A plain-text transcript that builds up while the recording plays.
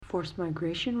Forced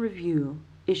Migration Review,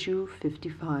 Issue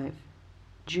 55,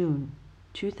 June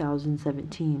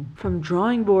 2017. From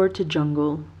Drawing Board to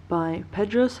Jungle by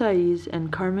Pedro Saiz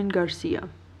and Carmen Garcia.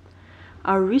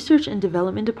 Our Research and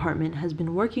Development Department has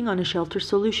been working on a shelter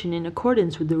solution in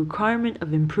accordance with the requirement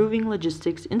of improving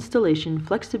logistics, installation,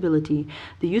 flexibility,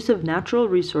 the use of natural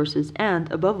resources,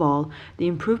 and, above all, the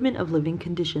improvement of living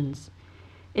conditions.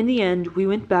 In the end, we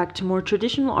went back to more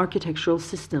traditional architectural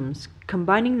systems,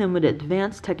 combining them with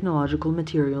advanced technological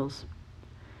materials.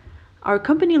 Our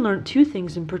company learned two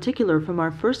things in particular from our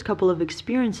first couple of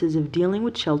experiences of dealing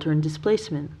with shelter and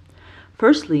displacement.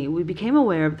 Firstly, we became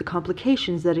aware of the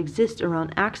complications that exist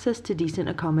around access to decent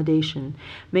accommodation,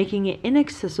 making it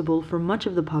inaccessible for much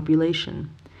of the population.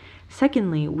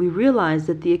 Secondly, we realized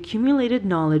that the accumulated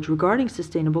knowledge regarding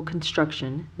sustainable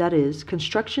construction, that is,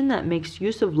 construction that makes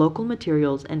use of local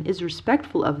materials and is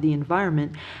respectful of the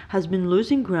environment, has been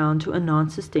losing ground to a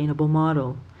non-sustainable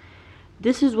model.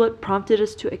 This is what prompted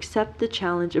us to accept the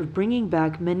challenge of bringing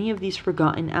back many of these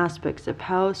forgotten aspects of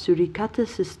how Suricata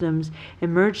Systems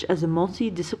emerged as a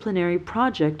multidisciplinary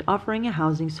project offering a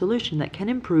housing solution that can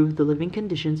improve the living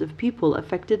conditions of people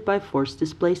affected by forced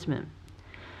displacement.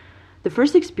 The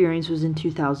first experience was in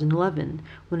 2011,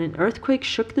 when an earthquake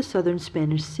shook the southern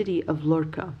Spanish city of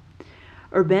Lorca.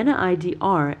 Urbana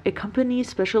IDR, a company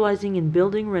specializing in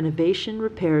building renovation,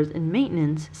 repairs, and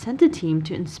maintenance, sent a team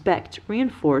to inspect,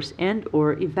 reinforce,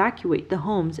 and/or evacuate the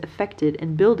homes affected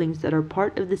and buildings that are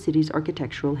part of the city's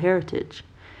architectural heritage.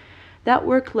 That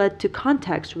work led to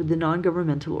contacts with the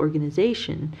non-governmental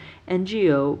organization,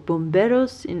 NGO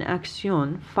Bomberos en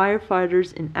Acción,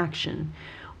 Firefighters in Action,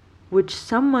 which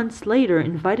some months later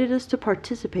invited us to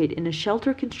participate in a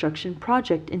shelter construction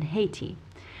project in Haiti.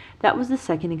 That was the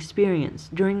second experience,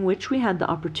 during which we had the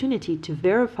opportunity to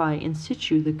verify in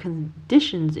situ the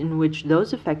conditions in which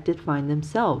those affected find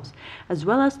themselves, as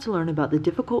well as to learn about the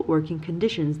difficult working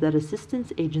conditions that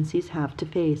assistance agencies have to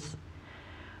face.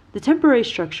 The temporary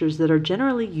structures that are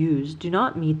generally used do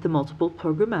not meet the multiple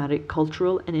programmatic,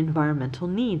 cultural, and environmental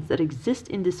needs that exist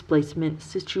in displacement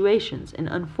situations, and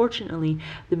unfortunately,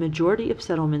 the majority of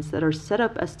settlements that are set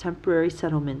up as temporary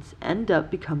settlements end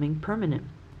up becoming permanent.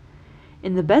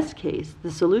 In the best case,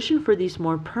 the solution for these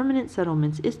more permanent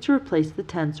settlements is to replace the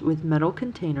tents with metal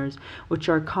containers, which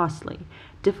are costly,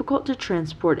 difficult to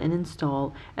transport and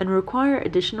install, and require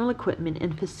additional equipment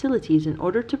and facilities in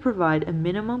order to provide a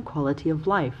minimum quality of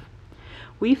life.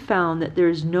 We found that there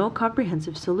is no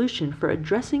comprehensive solution for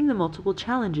addressing the multiple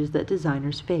challenges that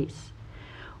designers face.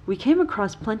 We came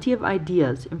across plenty of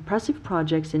ideas, impressive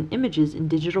projects, and images in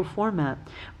digital format,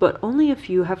 but only a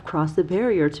few have crossed the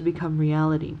barrier to become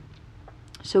reality.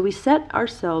 So we set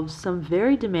ourselves some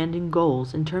very demanding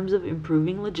goals in terms of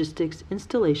improving logistics,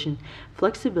 installation,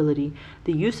 flexibility,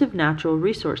 the use of natural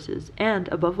resources, and,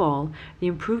 above all, the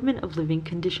improvement of living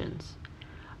conditions.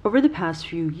 Over the past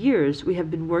few years, we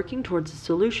have been working towards a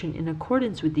solution in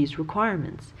accordance with these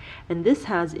requirements, and this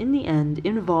has, in the end,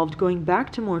 involved going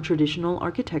back to more traditional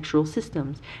architectural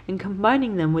systems and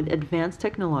combining them with advanced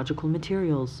technological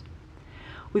materials.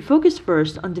 We focused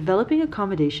first on developing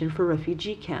accommodation for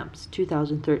refugee camps,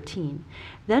 2013,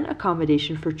 then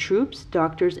accommodation for troops,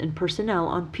 doctors, and personnel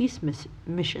on peace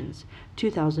missions,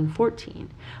 2014,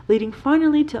 leading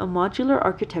finally to a modular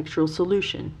architectural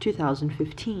solution,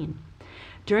 2015.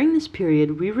 During this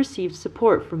period, we received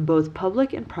support from both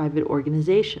public and private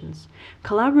organizations.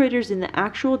 Collaborators in the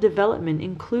actual development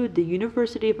include the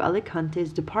University of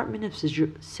Alicante's Department of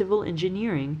Civil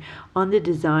Engineering on the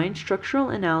Design, Structural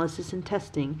Analysis and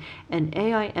Testing, and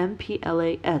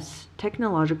AIMPLAS,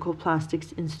 Technological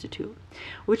Plastics Institute,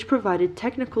 which provided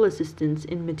technical assistance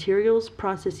in materials,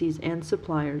 processes, and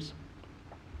suppliers.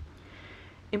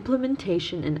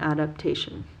 Implementation and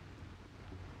adaptation.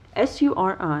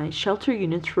 SURI, Shelter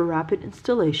Units for Rapid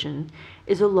Installation,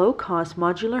 is a low-cost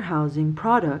modular housing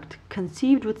product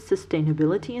conceived with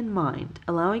sustainability in mind,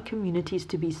 allowing communities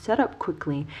to be set up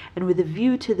quickly and with a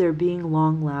view to their being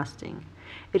long-lasting.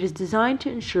 It is designed to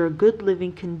ensure good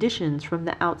living conditions from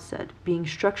the outset, being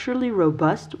structurally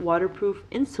robust, waterproof,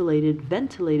 insulated,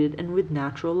 ventilated, and with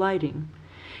natural lighting.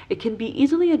 It can be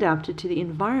easily adapted to the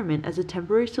environment as a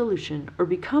temporary solution or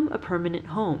become a permanent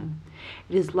home.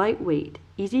 It is lightweight,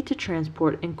 easy to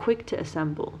transport, and quick to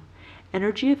assemble.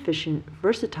 Energy efficient,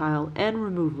 versatile, and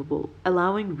removable,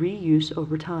 allowing reuse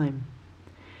over time.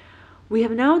 We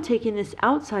have now taken this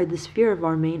outside the sphere of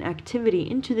our main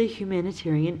activity into the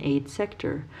humanitarian aid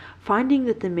sector, finding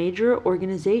that the major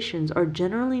organizations are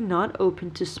generally not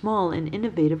open to small and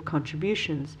innovative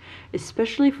contributions,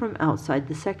 especially from outside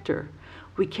the sector.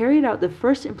 We carried out the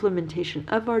first implementation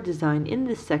of our design in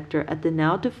this sector at the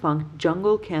now defunct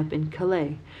Jungle Camp in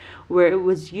Calais, where it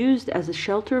was used as a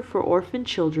shelter for orphan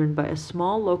children by a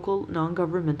small local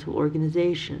non-governmental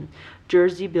organization,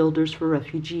 Jersey Builders for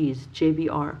Refugees,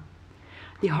 JBR.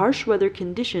 The harsh weather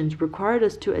conditions required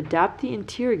us to adapt the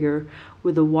interior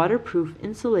with a waterproof,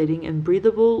 insulating, and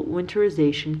breathable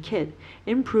winterization kit,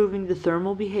 improving the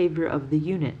thermal behavior of the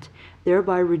unit,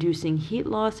 thereby reducing heat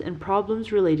loss and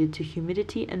problems related to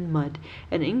humidity and mud,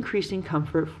 and increasing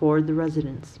comfort for the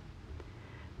residents.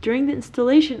 During the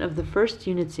installation of the first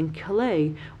units in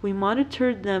Calais, we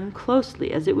monitored them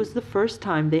closely as it was the first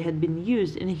time they had been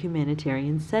used in a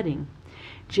humanitarian setting.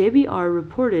 JBR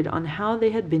reported on how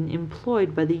they had been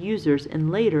employed by the users, and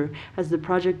later, as the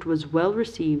project was well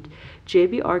received,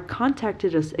 JBR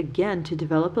contacted us again to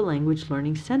develop a language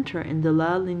learning center in the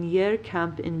La Linière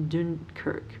camp in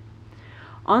Dunkirk.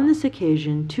 On this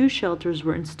occasion, 2 shelters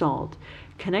were installed,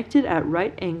 connected at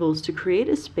right angles to create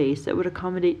a space that would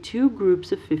accommodate 2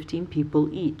 groups of 15 people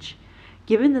each.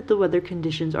 Given that the weather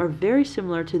conditions are very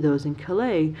similar to those in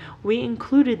Calais, we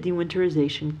included the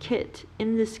winterization kit,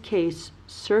 in this case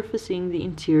surfacing the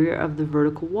interior of the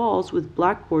vertical walls with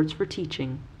blackboards for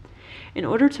teaching. In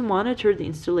order to monitor the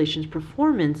installation's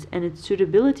performance and its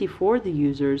suitability for the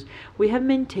users, we have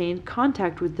maintained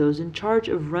contact with those in charge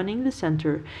of running the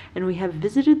center, and we have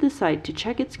visited the site to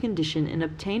check its condition and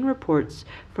obtain reports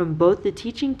from both the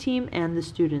teaching team and the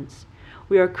students.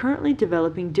 We are currently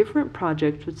developing different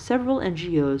projects with several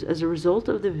NGOs as a result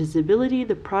of the visibility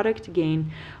the product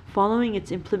gained following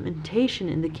its implementation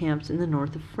in the camps in the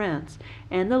north of France,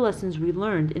 and the lessons we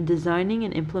learned in designing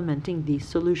and implementing these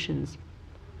solutions.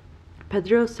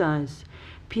 Pedro Saez,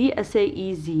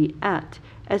 PSAEZ at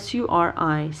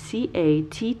SURICATTA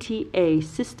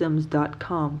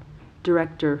Systems.com.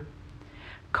 Director.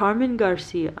 Carmen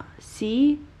Garcia,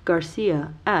 C.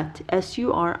 Garcia at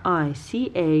SURICATTA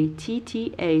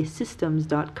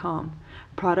Systems.com.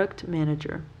 Product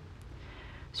Manager.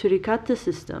 Suricata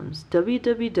Systems,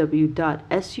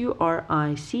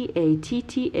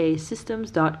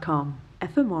 www.suricattasystems.com.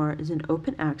 FMR is an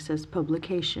open access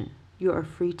publication. You are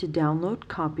free to download,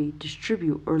 copy,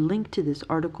 distribute, or link to this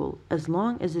article as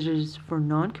long as it is for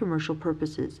non-commercial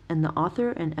purposes and the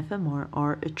author and FMR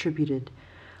are attributed.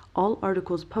 All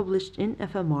articles published in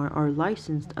FMR are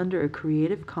licensed under a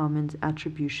Creative Commons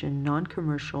Attribution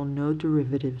Non-Commercial No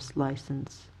Derivatives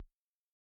license.